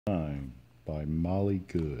Time by Molly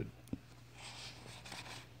Good.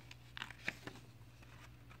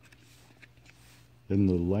 In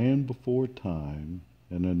the land before time,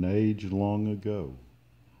 in an age long ago,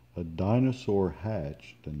 a dinosaur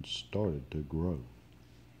hatched and started to grow.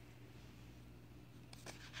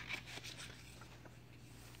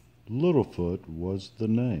 Littlefoot was the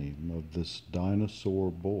name of this dinosaur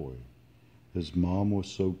boy. His mom was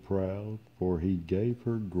so proud, for he gave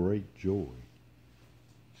her great joy.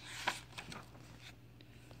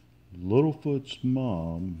 Littlefoot's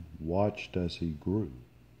mom watched as he grew.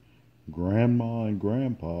 Grandma and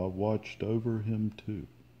Grandpa watched over him too.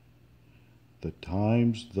 The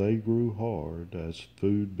times they grew hard as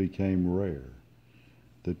food became rare.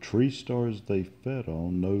 The tree stars they fed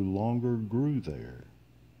on no longer grew there.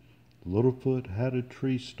 Littlefoot had a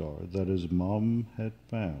tree star that his mom had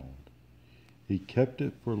found. He kept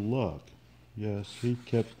it for luck. Yes, he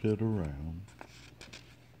kept it around.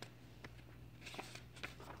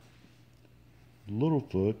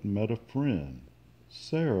 Littlefoot met a friend.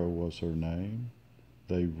 Sarah was her name.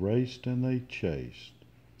 They raced and they chased.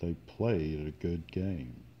 They played a good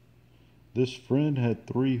game. This friend had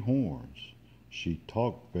 3 horns. She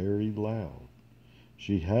talked very loud.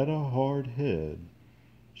 She had a hard head.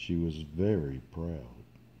 She was very proud.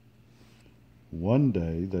 One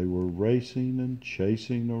day they were racing and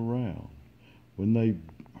chasing around when they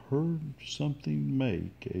heard something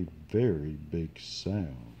make a very big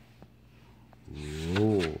sound.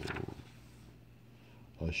 Roar!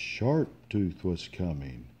 A sharp tooth was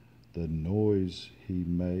coming. The noise he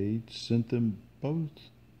made sent them both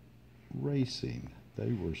racing.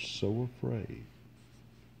 They were so afraid.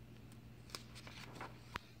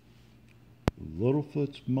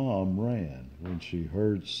 Littlefoot's mom ran when she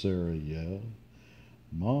heard Sarah yell.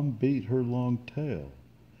 Mom beat her long tail,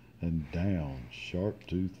 and down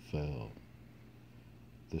Sharptooth fell.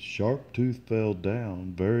 The sharp tooth fell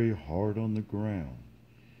down very hard on the ground,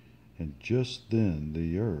 and just then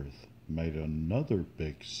the earth made another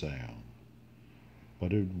big sound.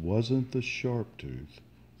 But it wasn't the sharp tooth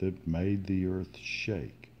that made the earth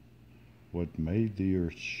shake. What made the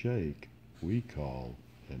earth shake we call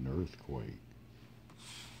an earthquake.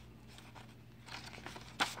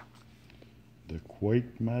 The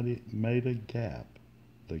quake made a gap.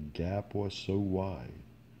 The gap was so wide.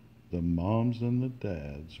 The moms and the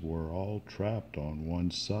dads were all trapped on one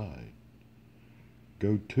side.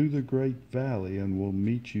 Go to the great valley and we'll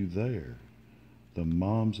meet you there. The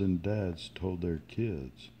moms and dads told their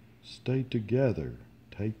kids, stay together,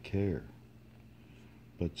 take care.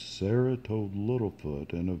 But Sarah told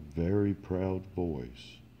Littlefoot in a very proud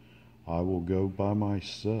voice, I will go by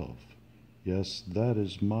myself. Yes, that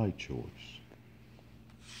is my choice.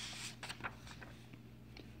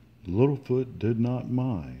 Littlefoot did not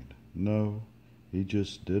mind. No, he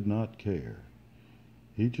just did not care.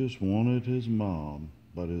 He just wanted his mom,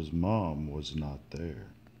 but his mom was not there.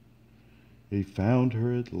 He found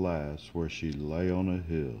her at last where she lay on a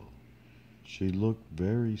hill. She looked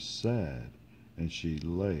very sad, and she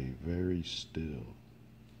lay very still.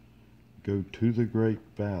 Go to the great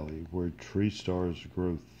valley where tree stars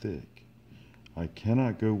grow thick. I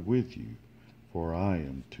cannot go with you, for I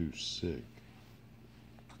am too sick.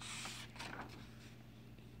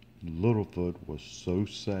 Littlefoot was so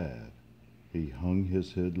sad, he hung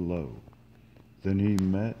his head low. Then he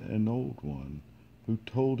met an old one who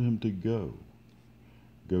told him to go.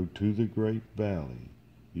 Go to the great valley,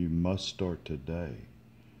 you must start today.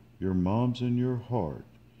 Your mom's in your heart,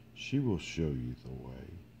 she will show you the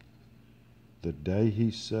way. The day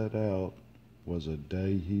he set out was a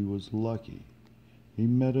day he was lucky. He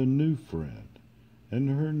met a new friend, and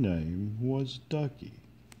her name was Ducky.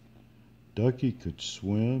 Ducky could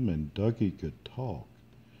swim and Ducky could talk.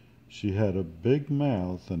 She had a big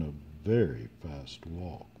mouth and a very fast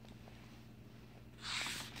walk.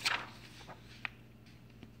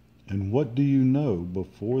 And what do you know,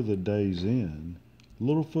 before the day's end,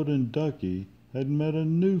 Littlefoot and Ducky had met a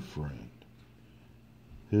new friend.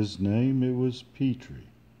 His name it was Petrie.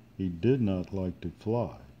 He did not like to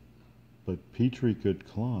fly, but Petrie could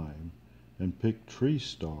climb and pick tree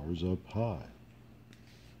stars up high.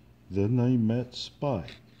 Then they met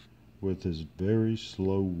Spike with his very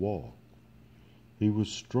slow walk. He was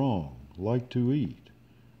strong, liked to eat,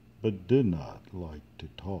 but did not like to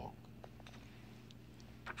talk.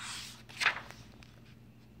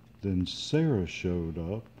 Then Sarah showed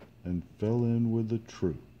up and fell in with the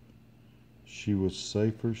troop. She was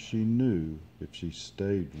safer, she knew, if she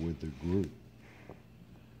stayed with the group.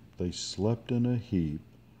 They slept in a heap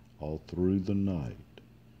all through the night.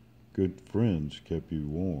 Good friends kept you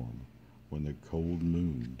warm when the cold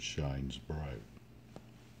moon shines bright.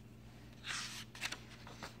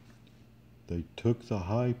 They took the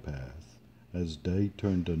high path as day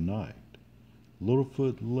turned to night.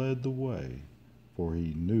 Littlefoot led the way, for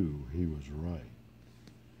he knew he was right.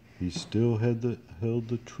 He still held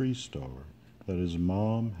the tree star that his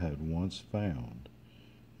mom had once found.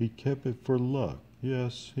 He kept it for luck,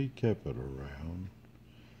 yes, he kept it around.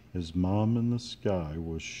 His mom in the sky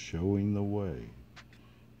was showing the way.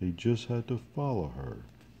 He just had to follow her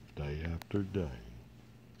day after day.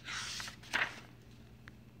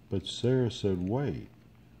 But Sarah said, "Wait,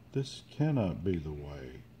 this cannot be the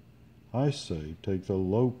way. I say, take the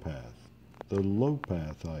low path,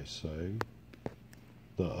 I say."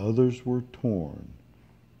 The others were torn.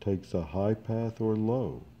 Take the high path or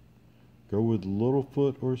low. Go with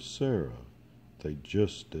Littlefoot or Sarah. They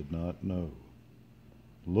just did not know.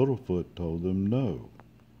 Littlefoot told them, "No,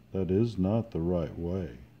 that is not the right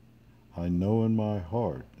way. I know in my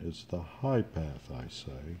heart it's the high path, I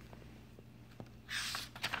say."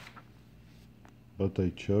 But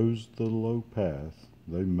they chose the low path.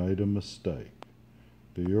 They made a mistake.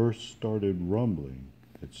 The earth started rumbling.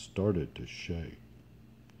 It started to shake.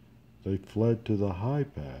 They fled to the high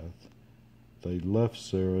path. They left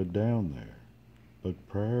Sarah down there. But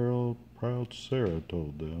proud Sarah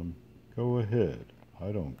told them, "Go ahead,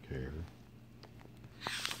 I don't care."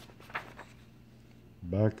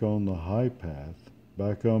 Back on the high path,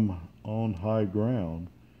 back on high ground,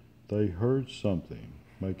 they heard something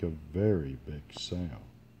make a very big sound.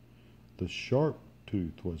 The sharp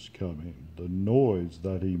tooth was coming. The noise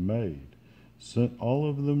that he made sent all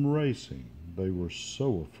of them racing. They were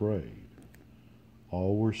so afraid.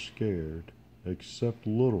 All were scared except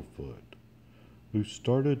Littlefoot, who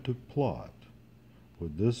started to plot.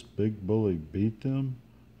 Would this big bully beat them?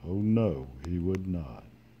 Oh no, he would not.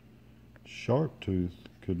 Sharptooth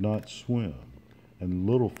could not swim, and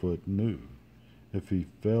Littlefoot knew if he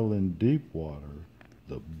fell in deep water,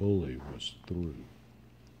 the bully was through.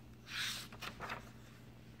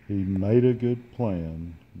 He made a good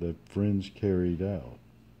plan that friends carried out.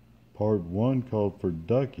 Part one called for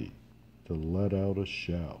Ducky to let out a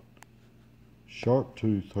shout.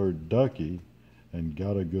 Sharptooth heard Ducky and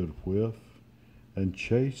got a good whiff and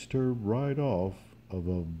chased her right off of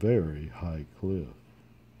a very high cliff.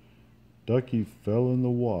 Ducky fell in the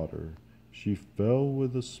water. She fell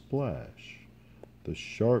with a splash. The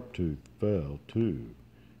Sharptooth fell too.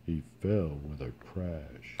 He fell with a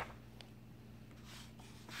crash.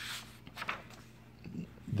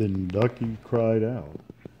 Then Ducky cried out,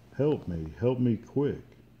 help me quick."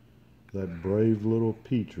 That brave little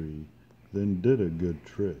Petrie then did a good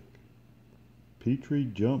trick. Petrie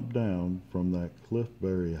jumped down from that cliff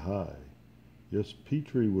very high. Yes,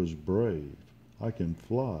 Petrie was brave. I can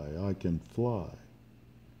fly.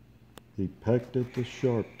 He pecked at the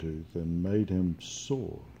Sharptooth and made him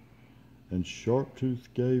sore, and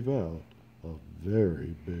Sharptooth gave out a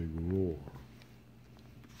very big roar.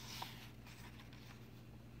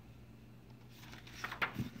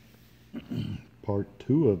 Part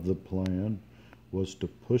two of the plan was to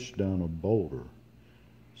push down a boulder.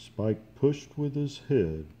 Spike pushed with his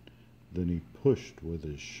head, then he pushed with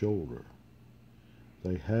his shoulder.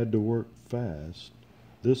 They had to work fast.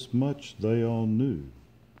 This much they all knew.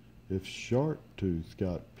 If Sharptooth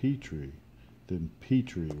got Petrie, then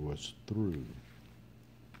Petrie was through.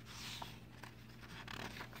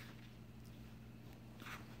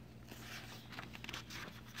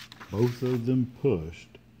 Both of them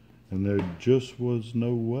pushed, and there just was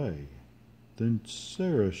no way. Then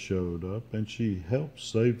Sarah showed up, and she helped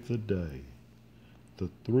save the day. The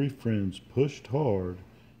three friends pushed hard.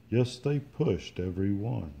 Yes, they pushed every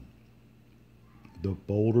one. The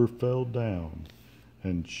boulder fell down,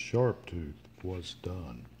 and Sharptooth was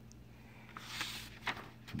done.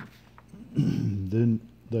 Then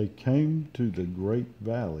they came to the great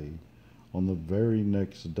valley on the very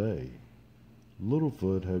next day.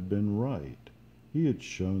 Littlefoot had been right. He had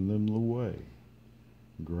shown them the way.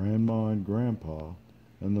 Grandma and Grandpa,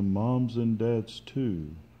 and the moms and dads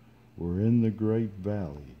too, were in the great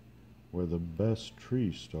valley where the best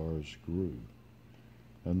tree stars grew.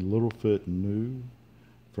 And Littlefoot knew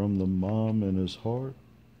from the mom in his heart,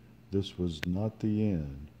 this was not the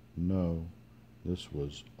end. No, this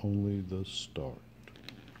was only the start.